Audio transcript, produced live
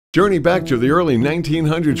Journey back to the early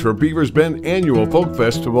 1900s for Beavers Bend Annual Folk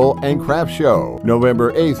Festival and Craft Show,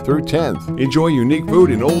 November 8th through 10th. Enjoy unique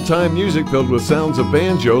food and old-time music filled with sounds of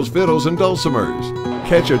banjos, fiddles, and dulcimers.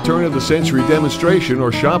 Catch a turn-of-the-century demonstration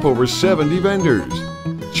or shop over 70 vendors.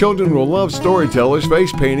 Children will love storytellers,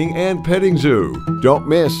 face painting, and petting zoo. Don't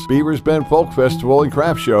miss Beavers Bend Folk Festival and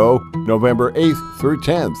Craft Show, November 8th through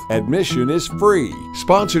 10th. Admission is free.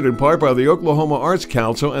 Sponsored in part by the Oklahoma Arts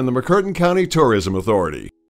Council and the McCurtain County Tourism Authority.